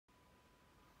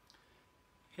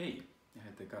Hej, jag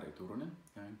heter Kari Turunen.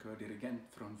 Jag är en kördirigent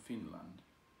från Finland.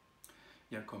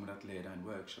 Jag kommer att leda en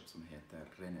workshop som heter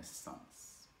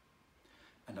Renässans.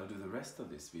 And I'll do the rest of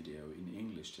this video in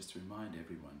English just to remind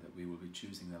everyone that we will be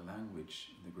choosing the language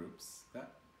in the groups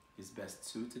that is best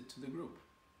suited to the group.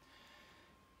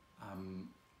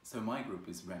 So my group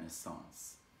is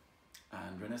Renässans.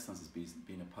 And Renässans has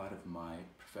been a part of my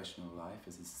professional life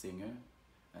as a singer,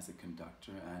 as a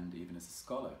conductor, and even as a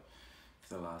scholar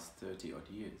for the last 30 odd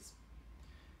years.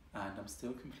 And I'm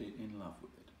still completely in love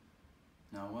with it.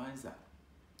 Now, why is that?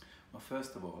 Well,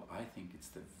 first of all, I think it's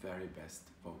the very best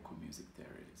vocal music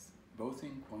there is. Both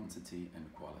in quantity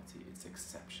and quality, it's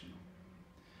exceptional.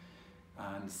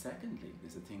 And secondly,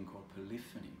 there's a thing called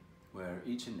polyphony, where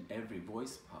each and every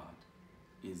voice part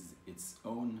is its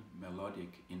own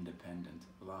melodic independent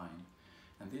line.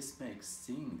 And this makes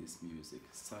singing this music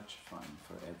such fun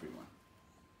for everyone.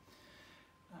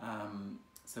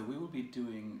 So we will be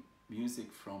doing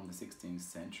music from the 16th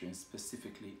century and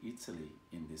specifically Italy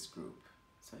in this group.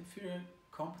 So if you're a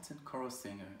competent choral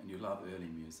singer and you love early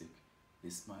music,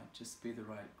 this might just be the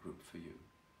right group for you.